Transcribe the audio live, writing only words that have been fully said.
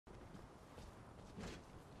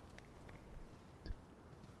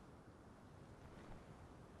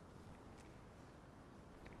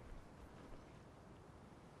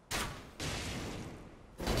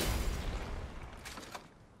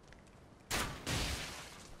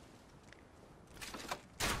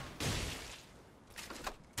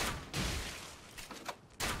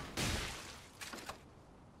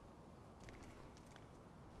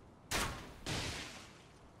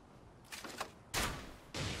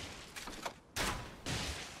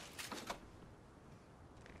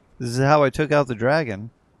This is how I took out the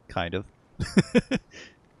dragon. Kind of.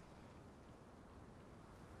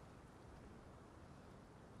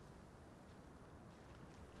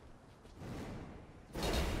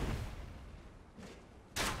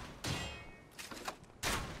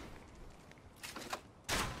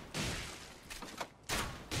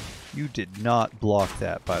 You did not block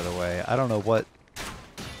that, by the way. I don't know what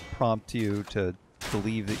prompted you to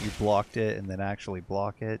believe that you blocked it and then actually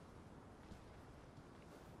block it.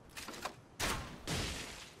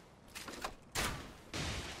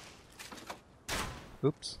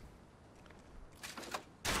 Oops.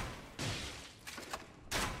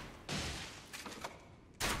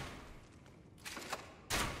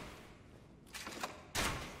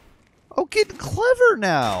 Oh, getting clever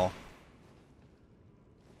now!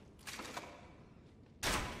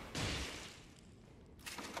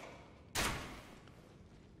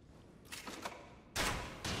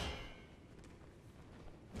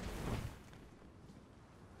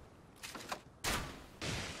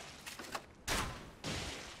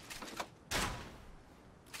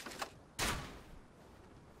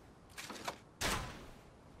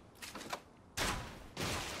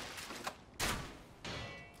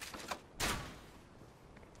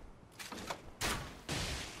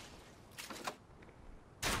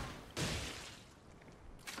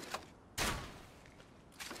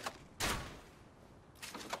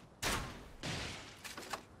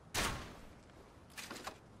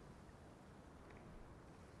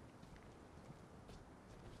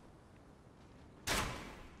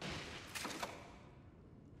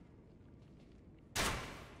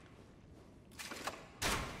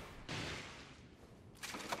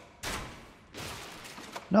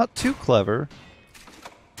 Not too clever.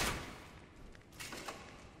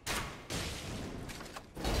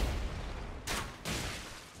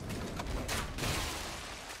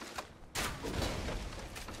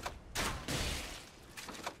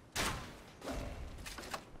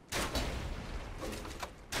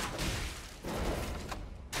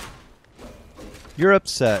 You're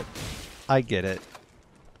upset. I get it.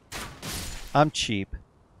 I'm cheap.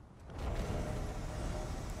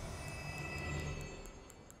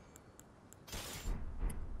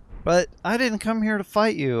 But I didn't come here to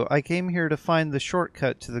fight you. I came here to find the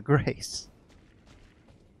shortcut to the grace.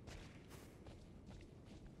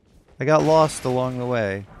 I got lost along the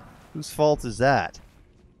way. Whose fault is that?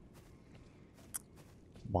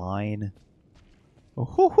 Mine. Oh,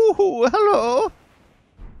 hoo, hoo, hoo, hello!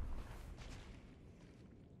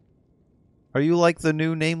 Are you like the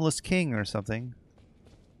new Nameless King or something?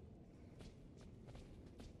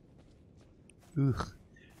 Ugh.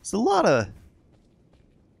 There's a lot of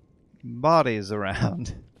bodies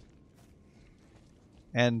around.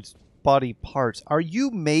 And body parts. Are you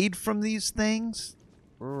made from these things?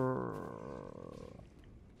 I'm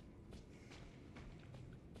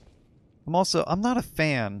not a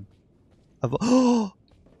fan of...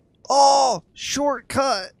 Oh!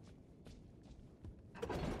 Shortcut!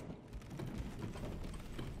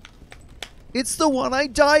 It's the one I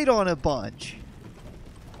died on a bunch.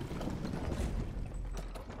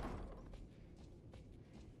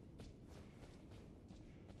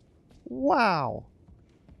 Wow.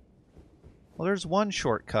 Well, there's one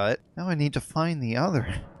shortcut. Now I need to find the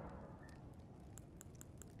other.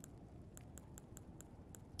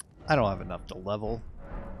 I don't have enough to level.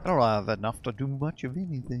 I don't have enough to do much of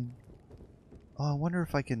anything. Oh, I wonder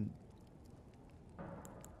if I can...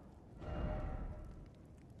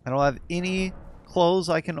 I don't have any clothes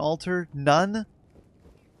I can alter? None?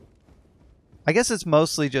 I guess it's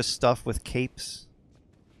mostly just stuff with capes.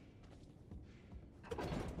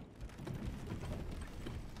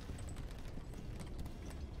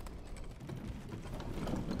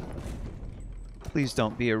 Please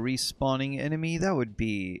don't be a respawning enemy. That would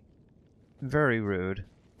be very rude.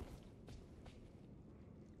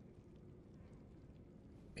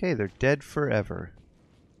 Okay, they're dead forever.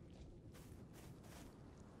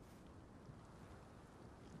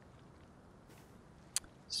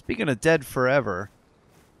 Speaking of dead forever,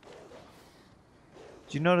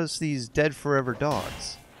 did you notice these dead forever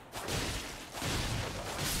dogs?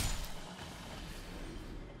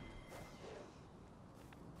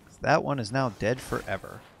 That one is now dead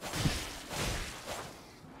forever.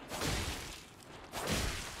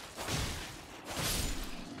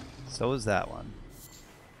 So is that one.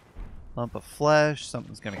 Lump of flesh,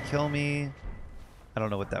 something's gonna kill me. I don't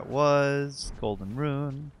know what that was. Golden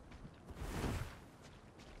rune.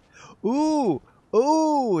 Ooh!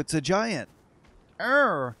 Ooh! It's a giant!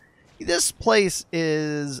 Arr! This place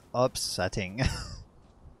is upsetting.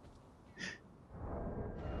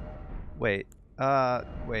 Wait.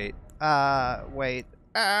 Wait. Wait.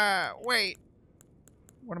 Wait.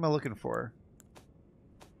 What am I looking for?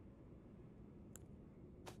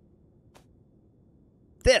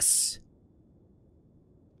 This.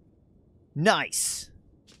 Nice.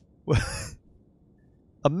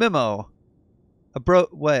 A memo.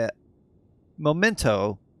 What?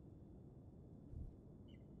 Memento.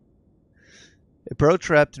 A bro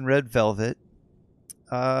trapped in red velvet.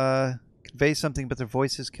 Convey something, but their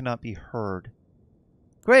voices cannot be heard.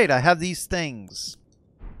 Great, I have these things.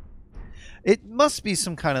 It must be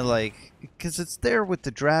some kind of like, because it's there with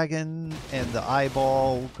the dragon and the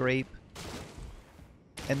eyeball grape.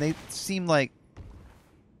 And they seem like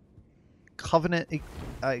covenant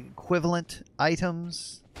equivalent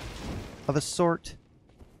items of a sort.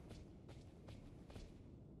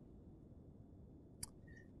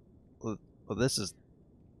 Well, this is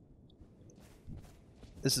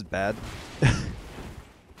bad.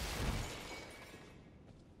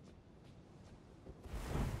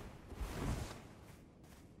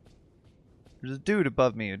 There's a dude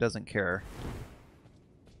above me who doesn't care.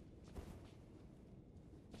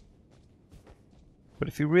 But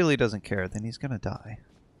if he really doesn't care, then he's gonna die.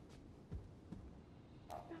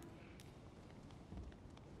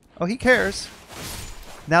 Oh, he cares.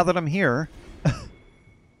 Now that I'm here.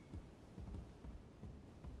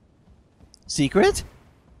 Secret?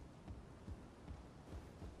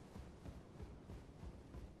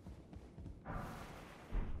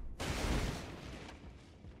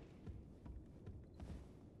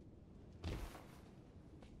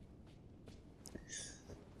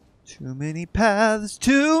 Too many paths,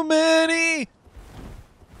 too many!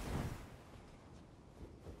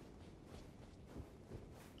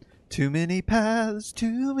 Too many paths,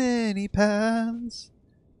 too many paths.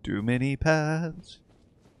 Too many paths.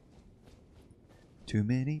 Too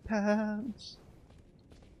many paths.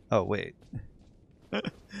 Oh, wait.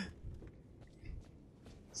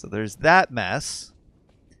 So there's that mess.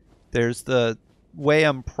 There's the way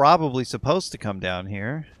I'm probably supposed to come down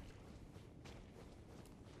here.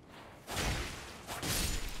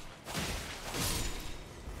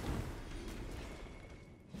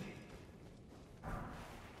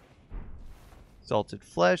 Salted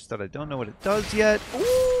flesh that I don't know what it does yet.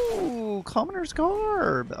 Ooh, Commoner's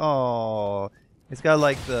Garb. Oh, it's got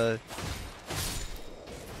like the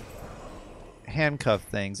handcuff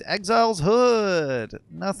things. Exile's Hood.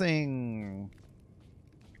 Nothing.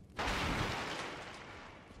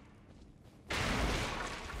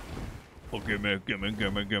 Oh, give me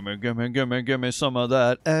some of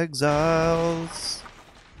that Exile's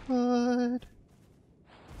Hood.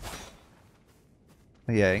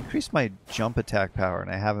 Oh, yeah, increase my jump attack power, and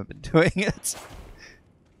I haven't been doing it.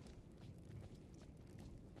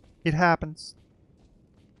 It happens.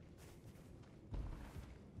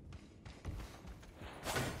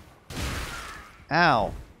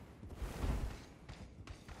 Ow.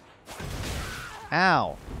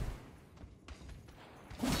 Ow.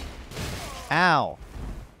 Ow.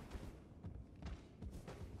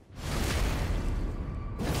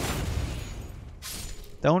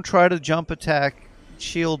 Don't try to jump attack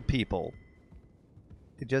shield people.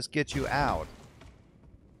 It just gets you out.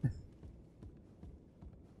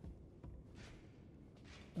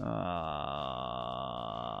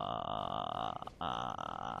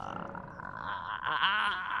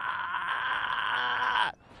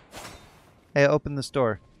 Hey, open this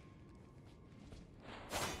door.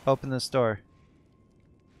 Open this door.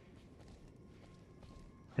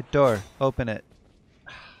 A door. Open it.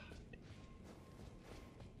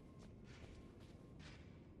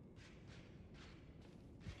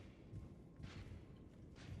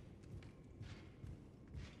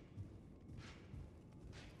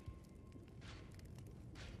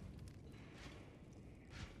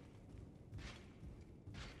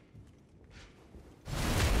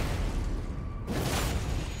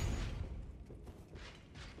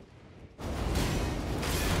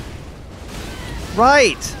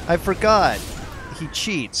 Right! I forgot. He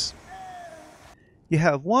cheats. You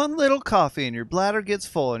have one little coffee and your bladder gets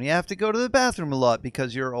full and you have to go to the bathroom a lot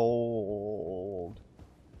because you're old.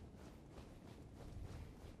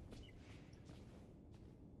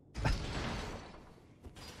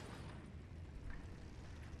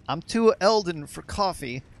 I'm too Elden for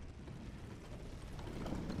coffee.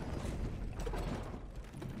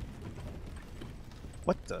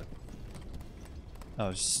 What the? Oh,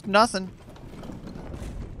 it's just nothing.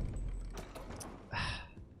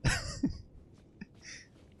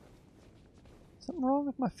 Something wrong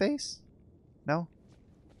with my face? No?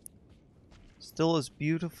 Still as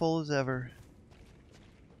beautiful as ever.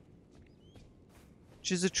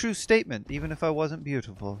 Which is a true statement, even if I wasn't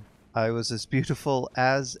beautiful. I was as beautiful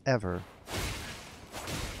as ever.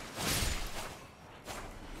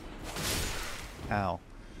 Ow.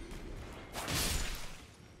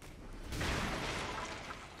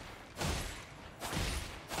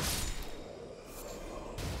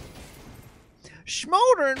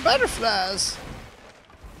 Smoldering butterflies!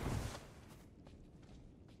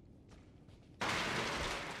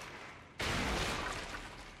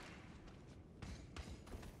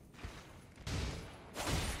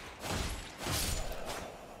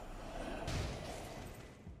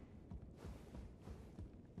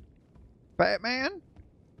 Batman?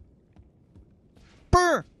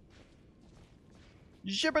 Brr!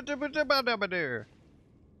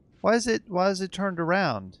 Why is it turned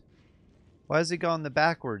around? Why has it gone the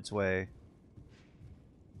backwards way?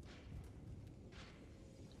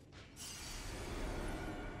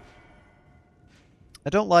 I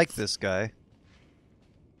don't like this guy.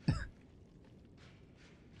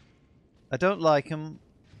 I don't like him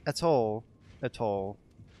at all. At all.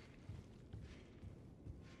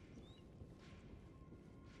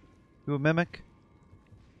 You a mimic?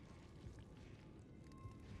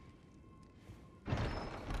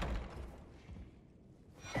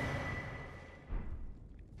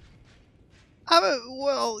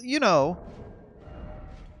 Well, you know.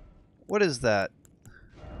 What is that?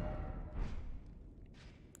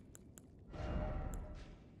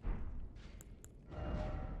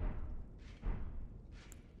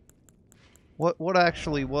 What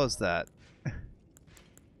actually was that?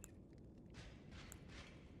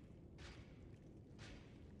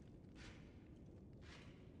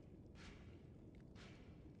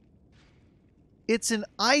 It's an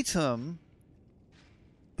item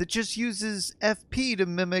that just uses FP to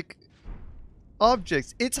mimic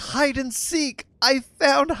objects. It's hide and seek. I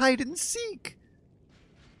found hide and seek.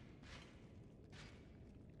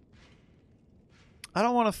 I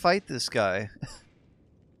don't want to fight this guy.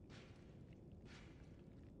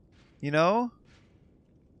 You know?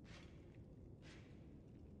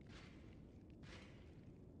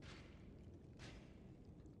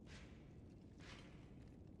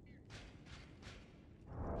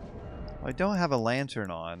 I don't have a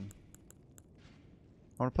lantern on.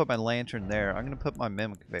 I want to put my lantern there. I'm going to put my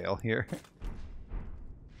mimic veil here.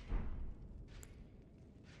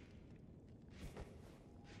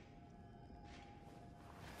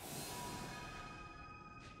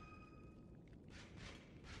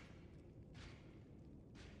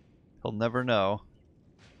 He'll never know.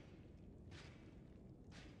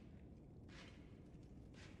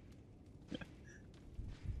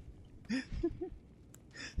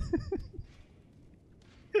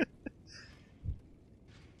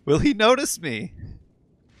 Will he notice me?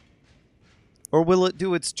 Or will it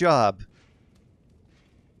do its job?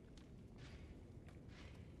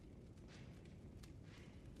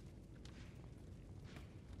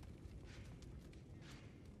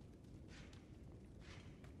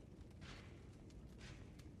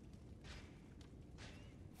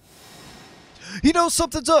 He knows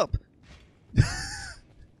something's up!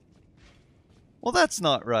 Well, that's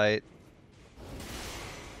not right.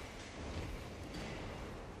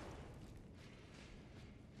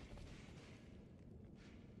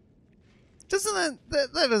 Doesn't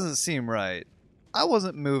that doesn't seem right. I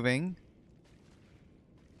wasn't moving.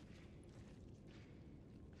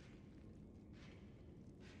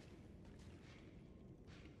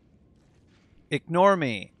 Ignore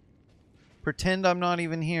me. Pretend I'm not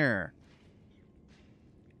even here.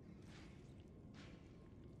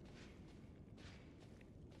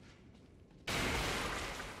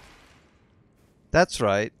 That's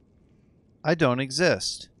right. I don't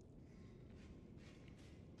exist.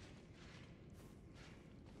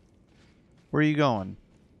 Where are you going?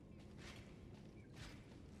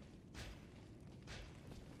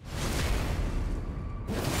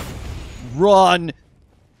 Run!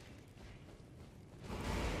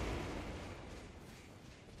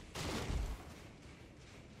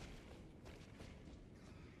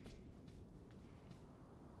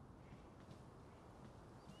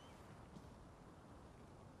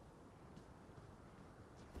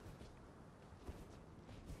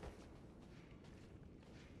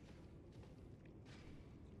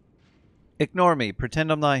 Ignore me.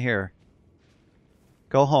 Pretend I'm not here.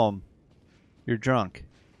 Go home. You're drunk.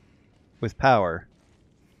 With power.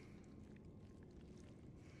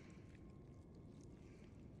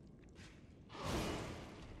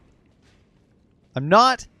 I'm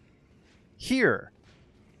not here.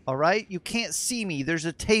 Alright? You can't see me. There's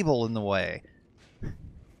a table in the way.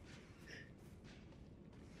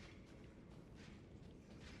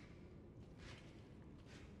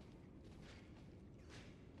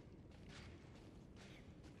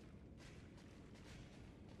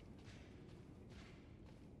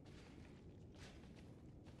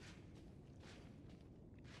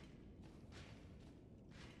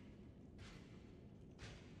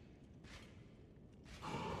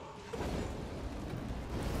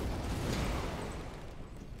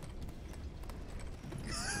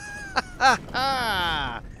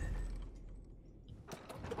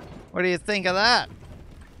 What do you think of that?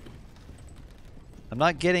 I'm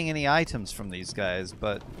not getting any items from these guys,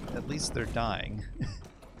 but at least they're dying.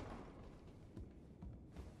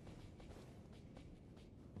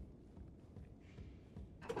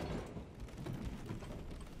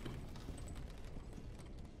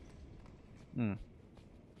 Hmm.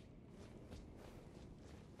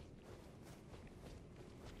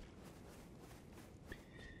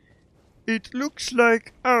 It looks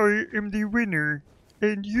like I am the winner,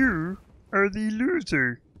 and you are the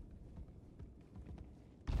loser.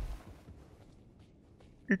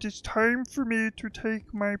 It is time for me to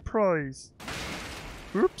take my prize.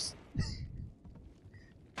 Oops.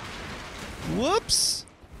 Whoops!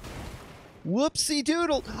 Whoopsie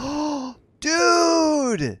doodle! Oh,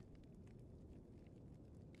 dude!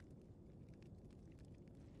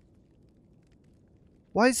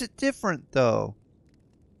 Why is it different, though?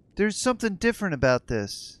 There's something different about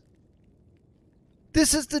this.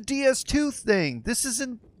 This is the DS2 thing! This is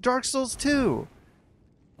in Dark Souls 2!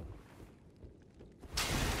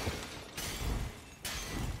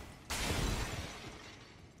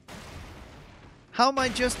 How am I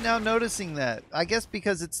just now noticing that? I guess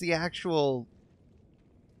because it's the actual...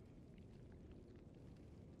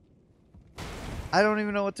 I don't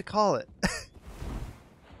even know what to call it.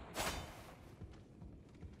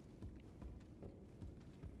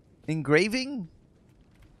 Engraving?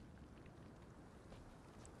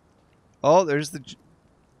 Oh, there's the...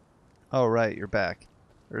 Oh, right, you're back.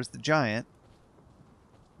 There's the giant.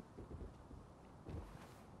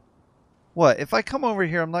 What? If I come over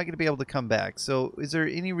here, I'm not going to be able to come back. So, is there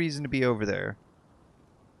any reason to be over there?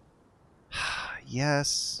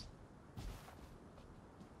 Yes.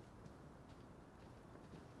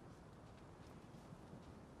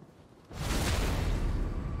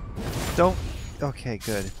 Don't... Okay,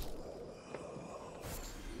 good.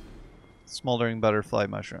 Smoldering butterfly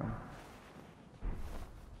mushroom.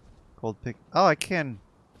 Cold pick... Oh, I can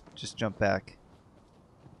just jump back.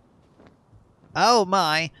 Oh,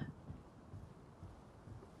 my!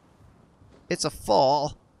 It's a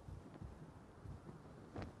fall.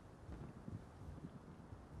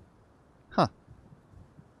 Huh.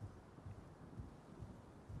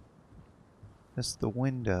 That's the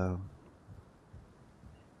window.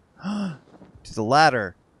 To the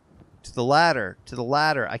ladder. To the ladder. To the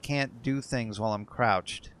ladder. I can't do things while I'm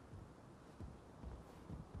crouched.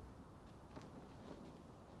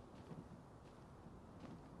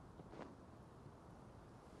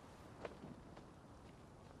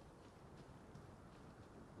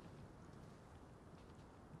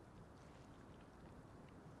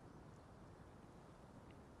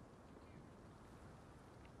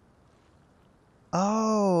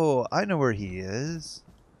 Oh, I know where he is.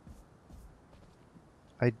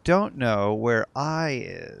 I don't know where I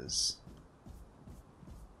is.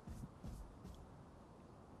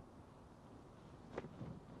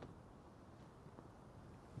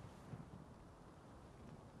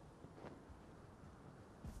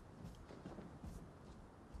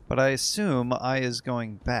 But I assume I is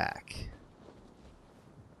going back.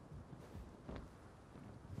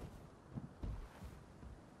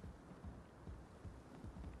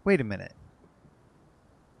 Wait a minute.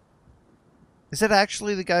 Is that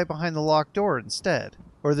actually the guy behind the locked door instead?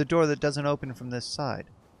 Or the door that doesn't open from this side?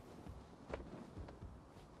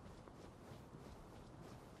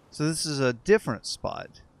 So this is a different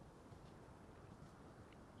spot.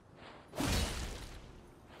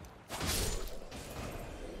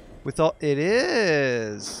 With all... It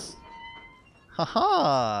is!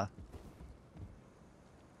 Haha!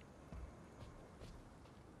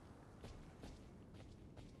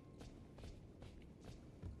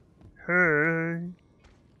 Hey.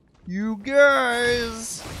 You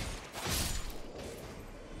guys!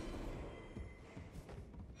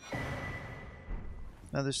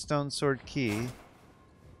 Another stone sword key.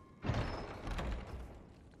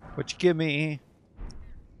 What you give me?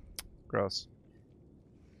 Gross.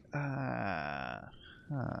 Huh.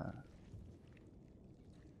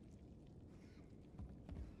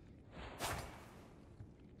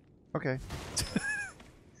 Okay.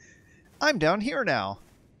 I'm down here now.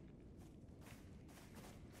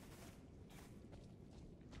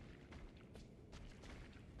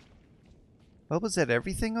 Well, was that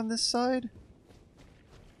everything on this side?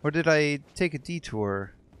 Or did I take a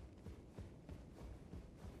detour?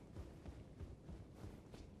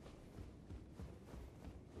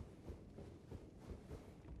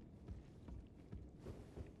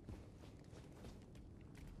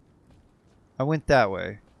 I went that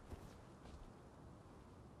way.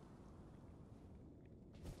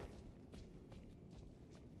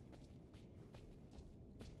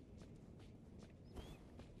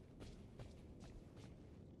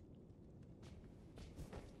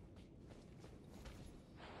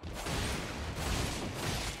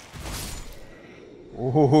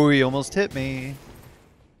 Oh, he almost hit me.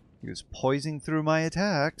 He was poising through my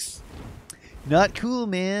attacks. Not cool,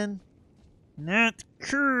 man. Not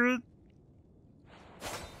cool.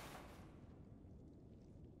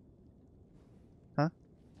 Huh?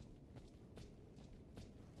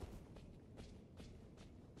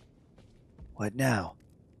 What now?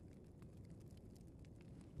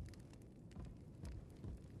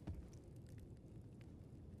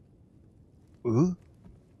 Ooh?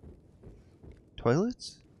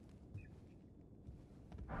 Toilets?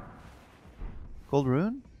 Gold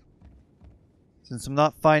rune? Since I'm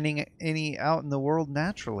not finding any out in the world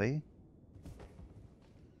naturally.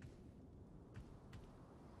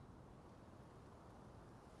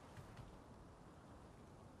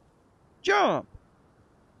 Jump.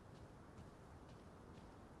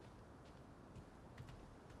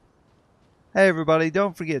 Hey everybody,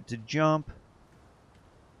 don't forget to jump.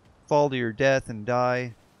 Fall to your death and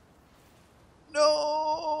die. No!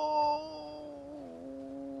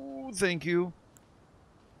 Thank you.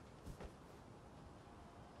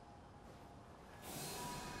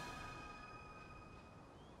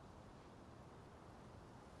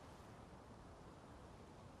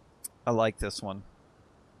 I like this one.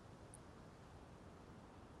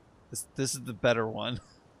 This is the better one.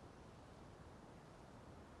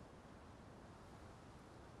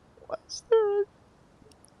 What's there?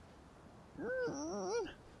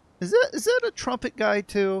 Is that a trumpet guy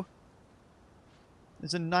too?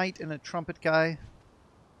 There's a knight and a trumpet guy.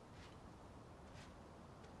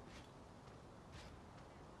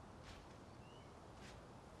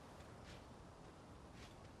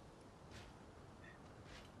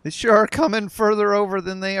 They sure are coming further over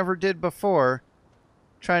than they ever did before.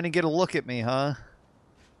 Trying to get a look at me, huh?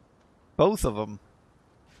 Both of them.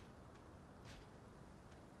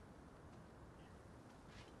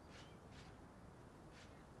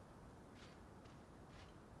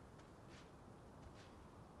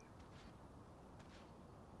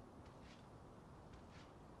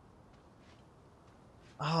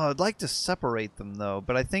 Oh, I'd like to separate them though,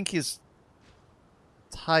 but I think he's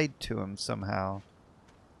tied to him somehow.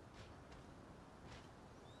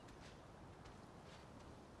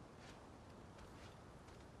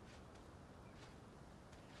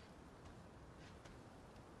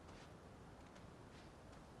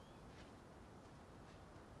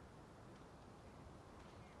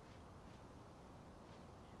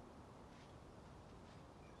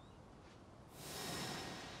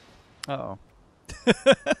 Uh-oh.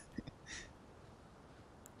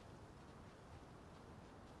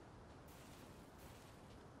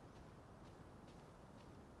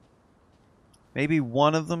 Maybe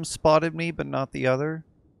one of them spotted me, but not the other.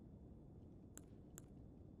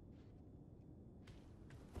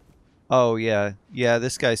 Oh, yeah. Yeah,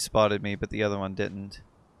 this guy spotted me, but the other one didn't.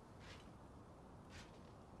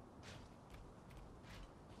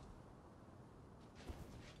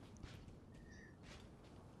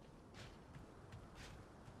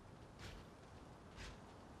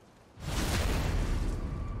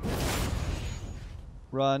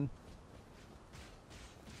 Run.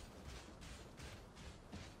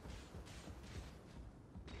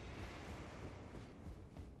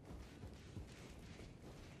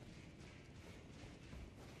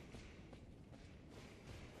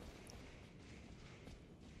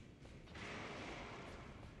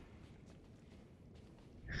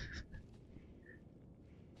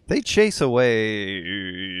 They chase away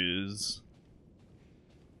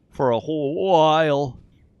for a whole while.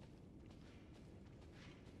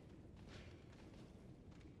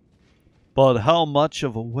 But how much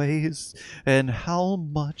of a ways and how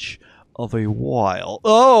much of a while?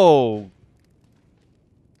 Oh!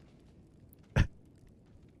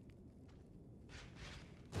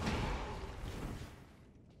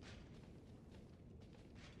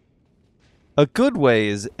 A good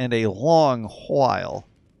ways and a long while.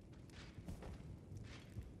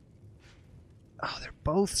 Oh, they're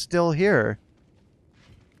both still here.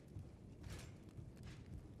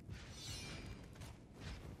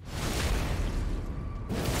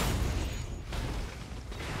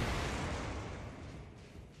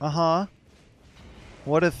 Uh-huh.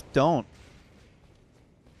 What if don't?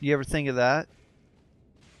 You ever think of that?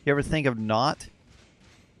 You ever think of not?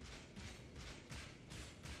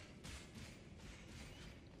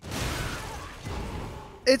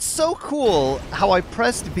 It's so cool how I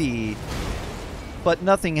pressed B, but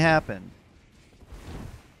nothing happened.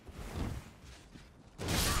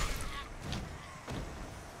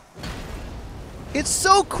 It's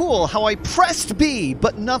so cool how I pressed B,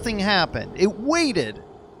 but nothing happened. It waited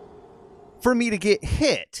for me to get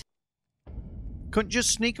hit. Couldn't just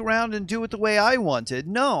sneak around and do it the way I wanted.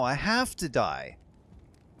 No, I have to die.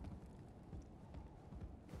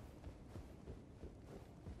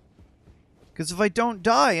 Because if I don't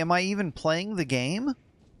die, am I even playing the game?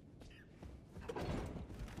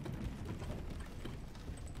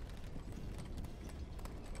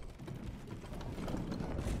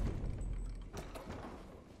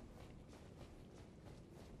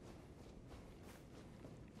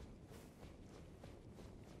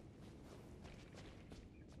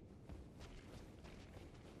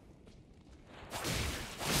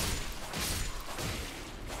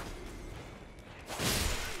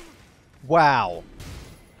 Wow.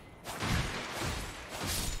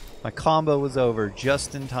 My combo was over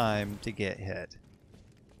just in time to get hit.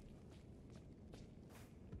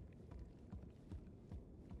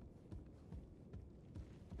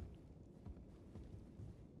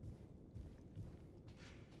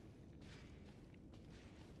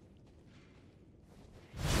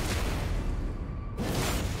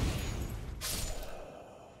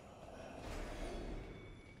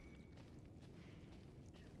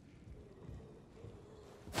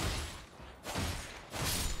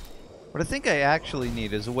 What I think I actually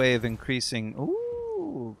need is a way of increasing,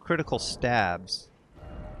 ooh, critical stabs.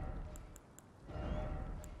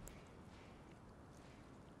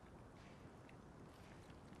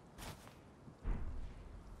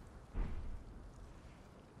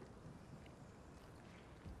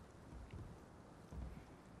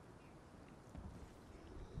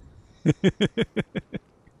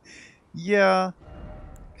 Yeah,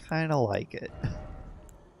 kind of like it.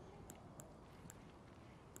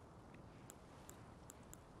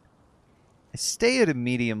 I stay at a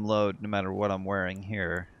medium load no matter what I'm wearing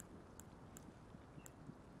here.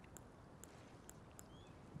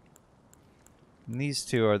 And these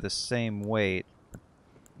two are the same weight.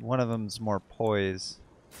 One of them's more poise.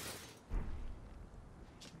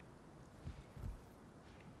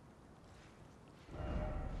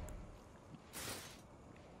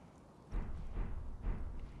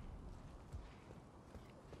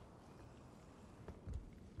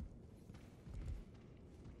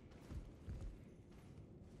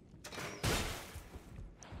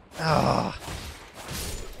 Ah.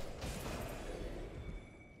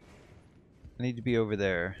 I need to be over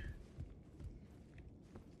there.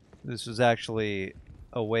 This was actually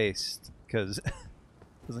a waste because it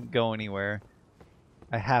doesn't go anywhere.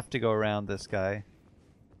 I have to go around this guy.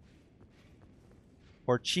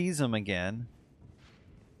 Or cheese him again.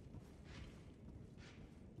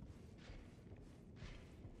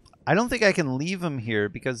 I don't think I can leave him here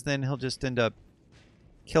because then he'll just end up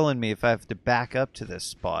killing me if I have to back up to this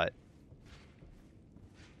spot.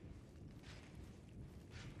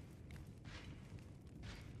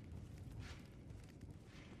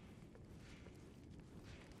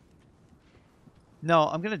 No,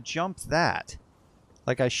 I'm gonna jump that.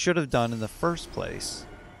 Like I should have done in the first place.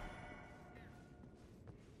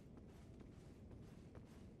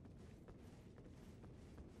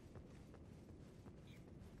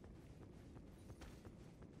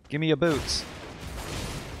 Give me your boots.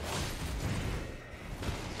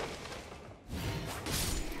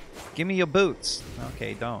 Give me your boots.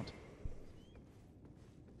 Okay, don't.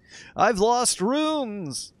 I've lost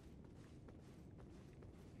rooms!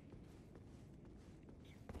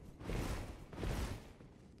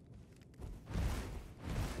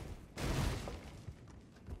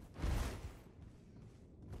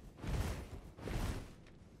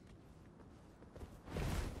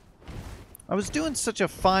 I was doing such a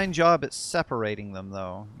fine job at separating them,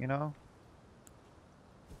 though, you know?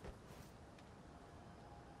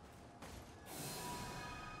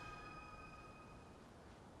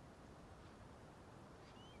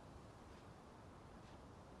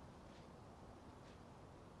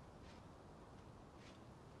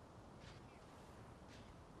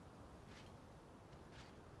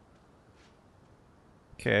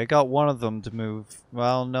 Okay, I got one of them to move.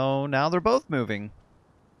 Well, no, now they're both moving.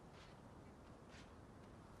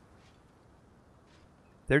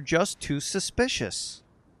 They're just too suspicious.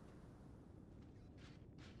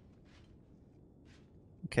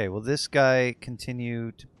 Okay, will this guy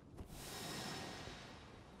continue to...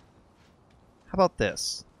 How about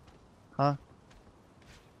this? Huh?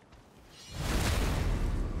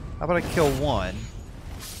 How about I kill one?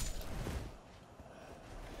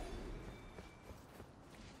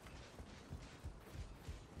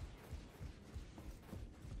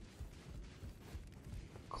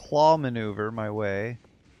 Claw maneuver my way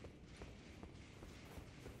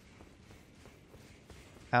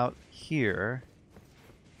out here.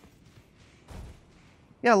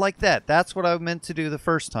 Yeah, like that. That's what I meant to do the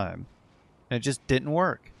first time. And it just didn't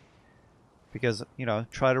work. Because, you know,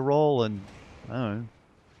 try to roll and, I don't know,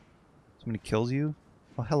 somebody kills you?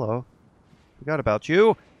 Oh, hello. Forgot about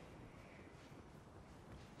you.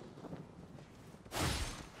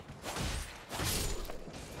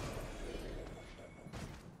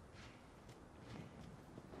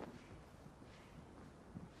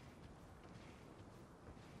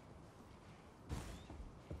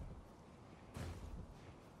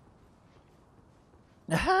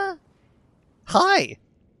 Hi.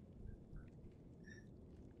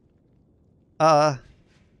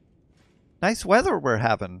 Nice weather we're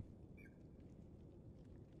having.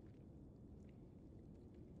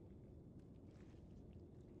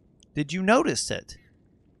 Did you notice it?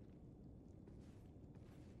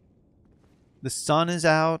 The sun is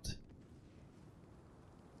out.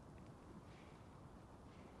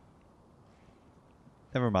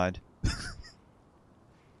 Never mind.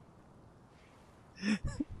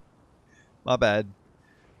 My bad.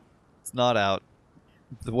 It's not out.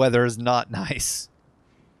 The weather is not nice.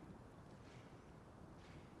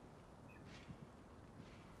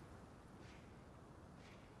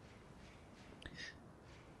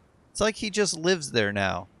 It's like he just lives there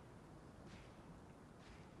now.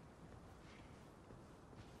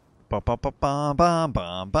 Bum, bum, bum, bum, bum,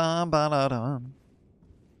 bum, bum, ba, da, dum.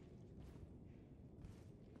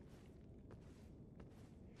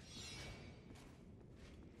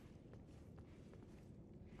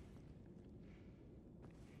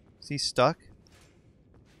 Is he stuck?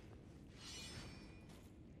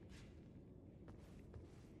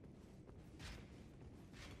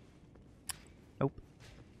 Nope.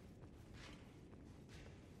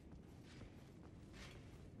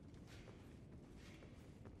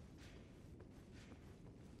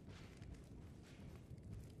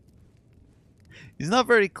 He's not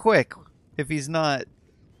very quick if he's not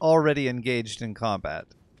already engaged in combat.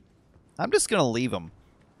 I'm just gonna leave him.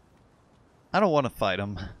 I don't want to fight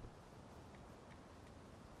him.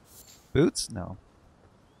 Boots? No.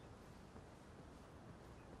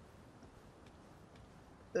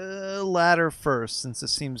 Ladder first, since it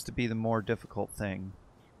seems to be the more difficult thing.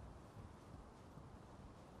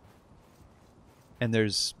 And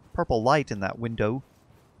there's purple light in that window.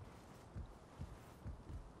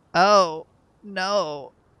 Oh,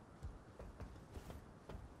 no.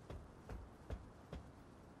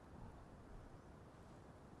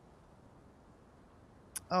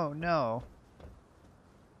 Oh, no.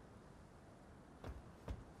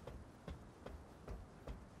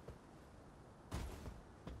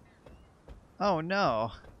 Oh,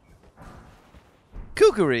 no.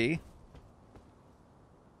 Kookery?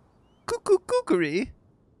 Cuckoo kookery?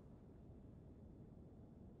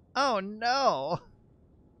 Oh, no.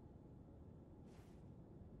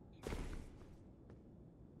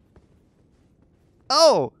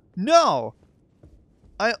 Oh, no.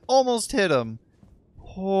 I almost hit him.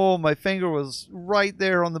 Oh, my finger was right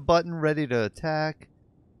there on the button, ready to attack.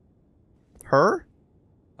 Her?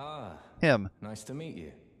 Ah. Him. Nice to meet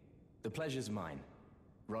you. The pleasure's mine.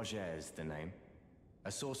 Roger is the name.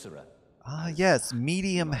 A sorcerer. Ah, yes.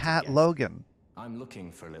 Medium Hat Logan. I'm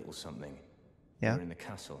looking for a little something. Yeah. Here in the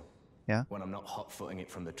castle. Yeah. When I'm not hot-footing it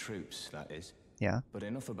from the troops, that is. Yeah. But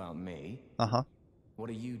enough about me. Uh-huh. What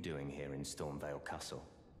are you doing here in Stormvale Castle?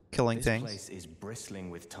 Killing things. This place is bristling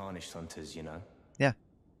with tarnished hunters, you know. Yeah.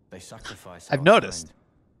 They sacrifice I've our noticed. kind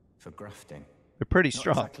for grafting. They're pretty Not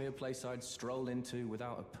strong. exactly a place I'd stroll into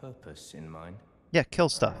without a purpose in mind. Yeah, kill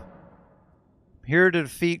stuff. Here to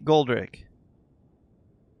defeat Goldrick.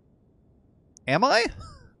 Am I?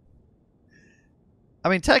 I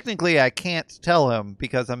mean, technically I can't tell him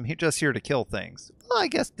because I'm just here to kill things. Well, I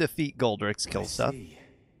guess defeat Goldrick's kill stuff.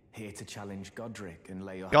 Here to challenge Godric and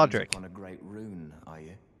lay your Godric. hands upon a great rune, are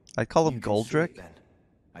you? I'd call him You can see Goldrick. it then,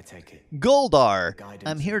 I take it. Goldar! Guidance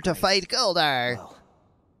I'm of here to grace. fight Goldar! Well,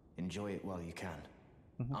 enjoy it while you can.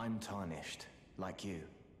 I'm tarnished, like you.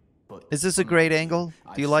 But Is this a great angle?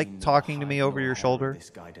 I've Do you seen like neither talking to hide me over nor your hair of shoulder? This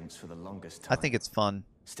guidance for the longest I time. think it's fun.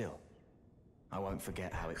 Still, I won't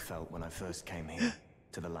forget how it felt when I first came here,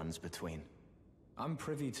 to the lands between. I'm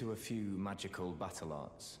privy to a few magical battle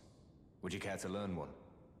arts. Would you care to learn one?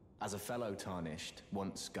 As a fellow tarnished,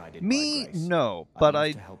 once guided Me, by grace, no, I'd but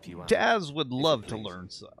love to help you out, Daz would if you love to please. learn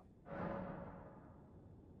stuff.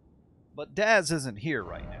 But Daz isn't here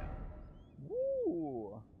right now.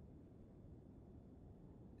 Ooh.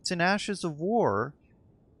 It's an Ashes of War.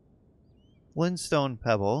 Glintstone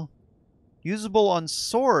Pebble. Usable on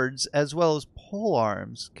swords as well as pole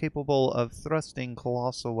arms. Capable of thrusting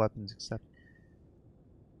colossal weapons, except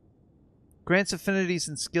grants affinities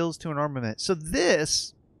and skills to an armament. So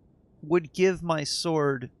this would give my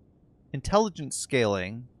sword intelligence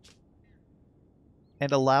scaling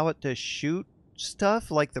and allow it to shoot stuff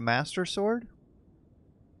like the Master Sword.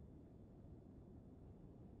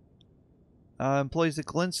 Employs the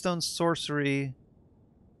glintstone sorcery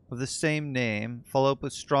of the same name. Follow up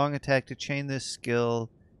with strong attack to chain this skill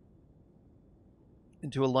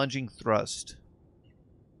into a lunging thrust,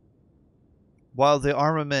 while the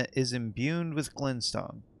armament is imbued with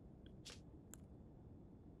glintstone.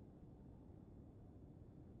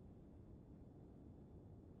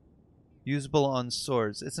 Usable on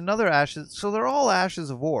swords. It's another ashes. So they're all ashes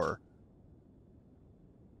of war.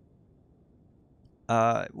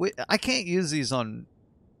 I can't use these on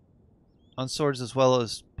swords as well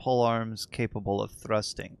as pole arms capable of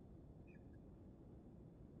thrusting.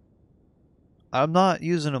 I'm not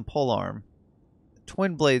using a pole arm.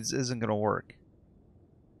 Twin blades isn't going to work.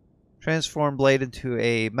 Transform blade into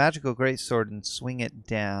a magical greatsword and swing it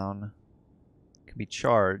down. Can be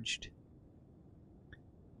charged.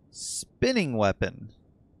 Spinning weapon.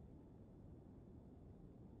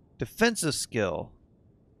 Defensive skill.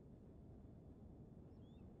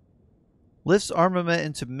 Lifts armament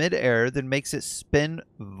into midair, then makes it spin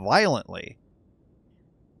violently.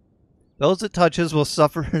 Those it touches will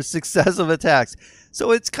suffer successive attacks.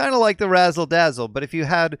 So it's kind of like the Razzle Dazzle, but if you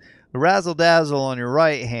had the Razzle Dazzle on your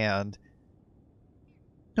right hand...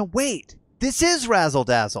 No, wait! This is Razzle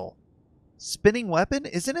Dazzle! Spinning weapon,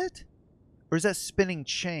 isn't it? Or is that spinning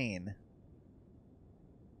chain?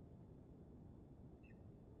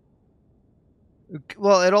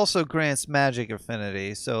 Well, it also grants magic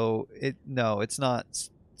affinity, so no, it's not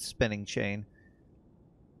spinning chain.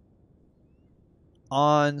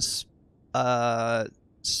 On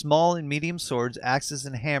small and medium swords, axes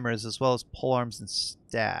and hammers, as well as polearms and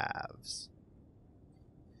staves.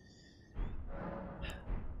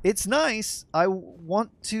 It's nice. I want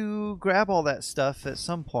to grab all that stuff at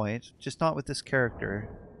some point, just not with this character.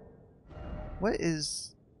 What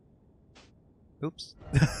is... Oops.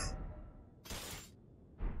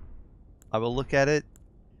 I will look at it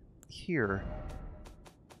here.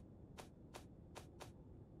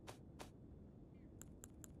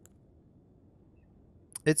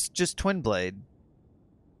 It's just twin blade.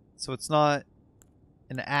 So it's not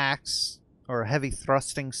an axe or a heavy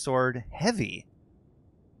thrusting sword. Heavy.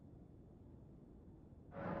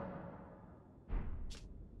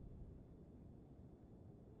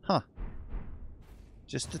 Huh.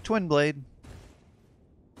 Just a twin blade.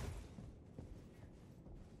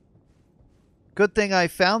 Good thing I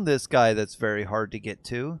found this guy that's very hard to get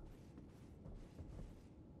to.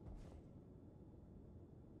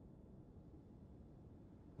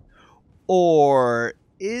 Or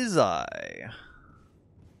is I?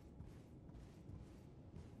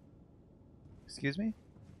 Excuse me?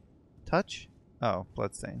 Touch? Oh,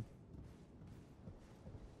 bloodstain.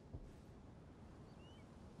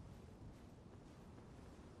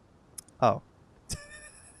 Oh.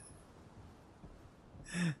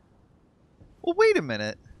 Well, wait a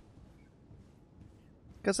minute.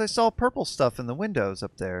 Because I saw purple stuff in the windows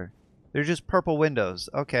up there. They're just purple windows.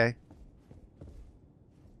 Okay.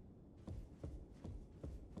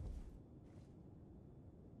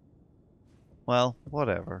 Well,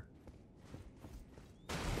 whatever.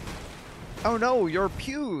 Oh no, your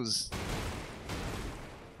pews!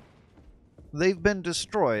 They've been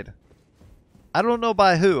destroyed. I don't know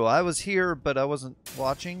by who. I was here, but I wasn't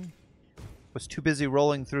watching. Was too busy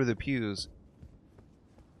rolling through the pews.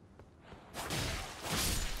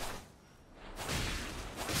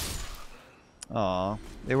 Aw,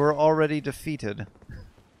 they were already defeated.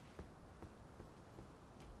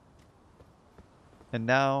 And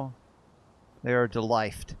now they are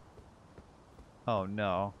delifed. Oh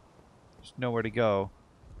no. There's nowhere to go.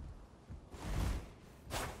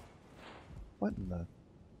 What in the...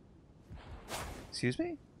 Excuse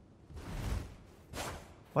me?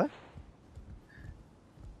 What?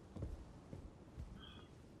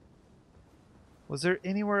 Was there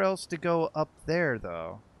anywhere else to go up there,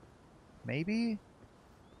 though? Maybe?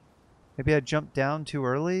 Maybe I jumped down too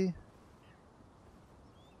early?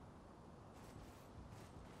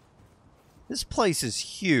 This place is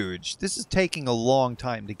huge. This is taking a long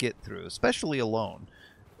time to get through, especially alone.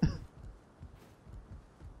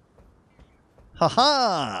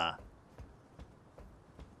 Haha!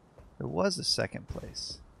 There was a second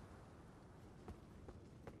place.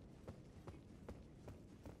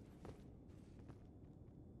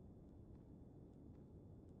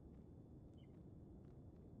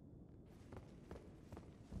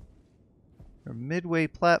 There are midway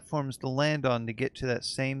platforms to land on to get to that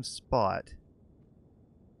same spot.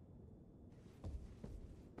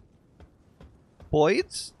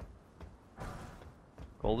 Boyd's?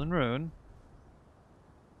 Golden Rune.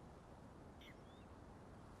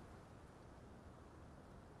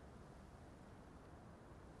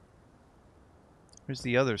 Here's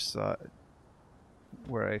the other side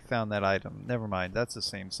where I found that item. Never mind, that's the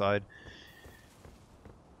same side.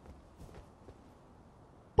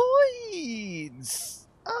 Boyd's!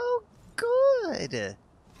 Oh, good!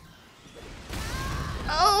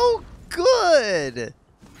 Oh, good!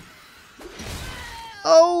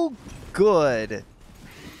 Oh, good!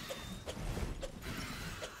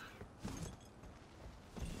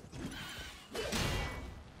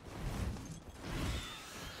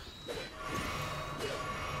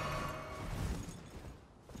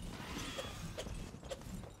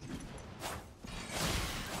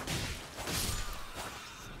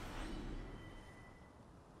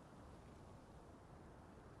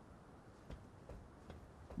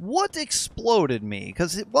 What exploded me?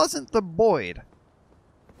 Because it wasn't the Boyd.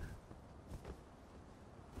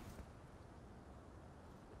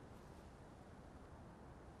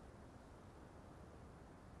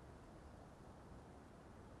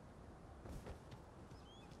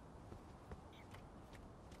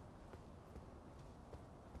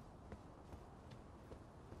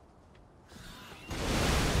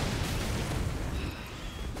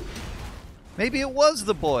 Maybe it was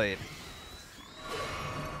the Boyd.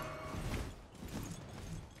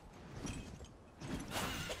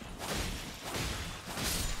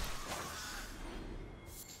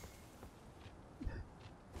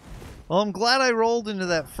 Well, I'm glad I rolled into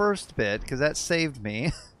that first bit, because that saved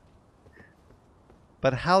me.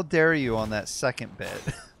 But how dare you on that second bit?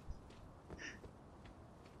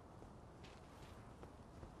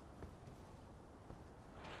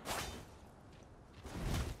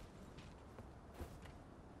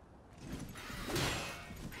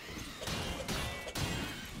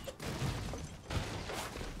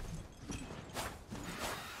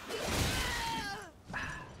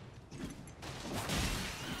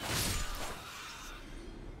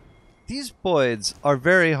 These Boyds are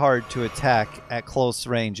very hard to attack at close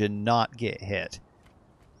range and not get hit.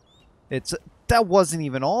 That wasn't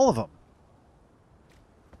even all of them.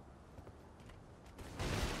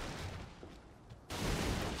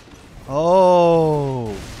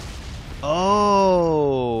 Oh.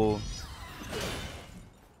 Oh.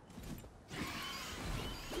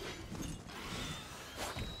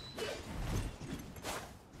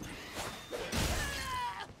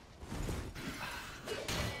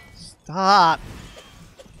 Stop.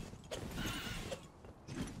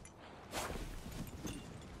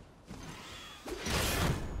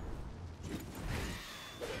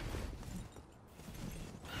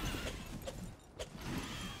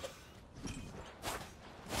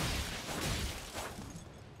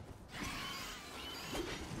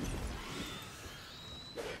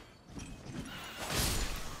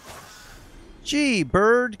 Gee,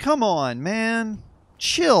 bird, come on, man.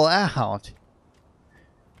 Chill out.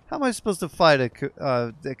 How am I supposed to fight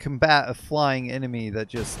combat a flying enemy that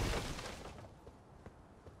just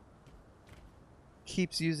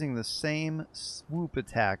keeps using the same swoop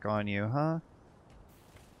attack on you, huh?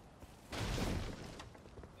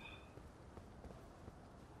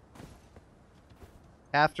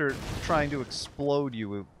 After trying to explode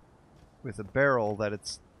you with a barrel that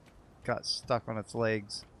it's got stuck on its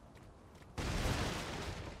legs.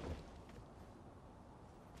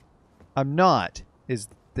 I'm not, is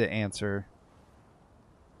the answer.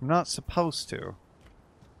 I'm not supposed to.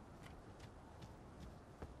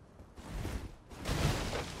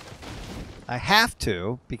 I have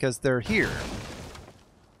to, because they're here.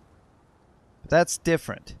 But that's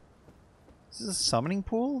different. Is this a summoning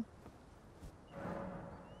pool?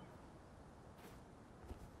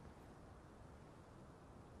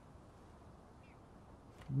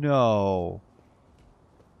 No.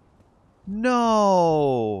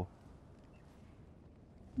 No.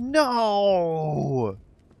 No!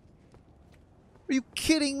 Are you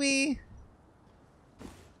kidding me?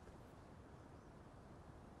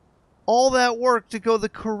 All that work to go the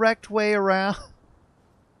correct way around?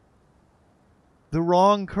 The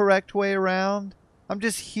wrong correct way around? I'm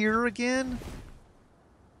just here again?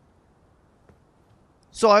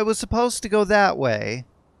 So I was supposed to go that way,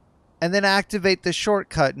 and then activate the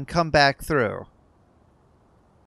shortcut and come back through.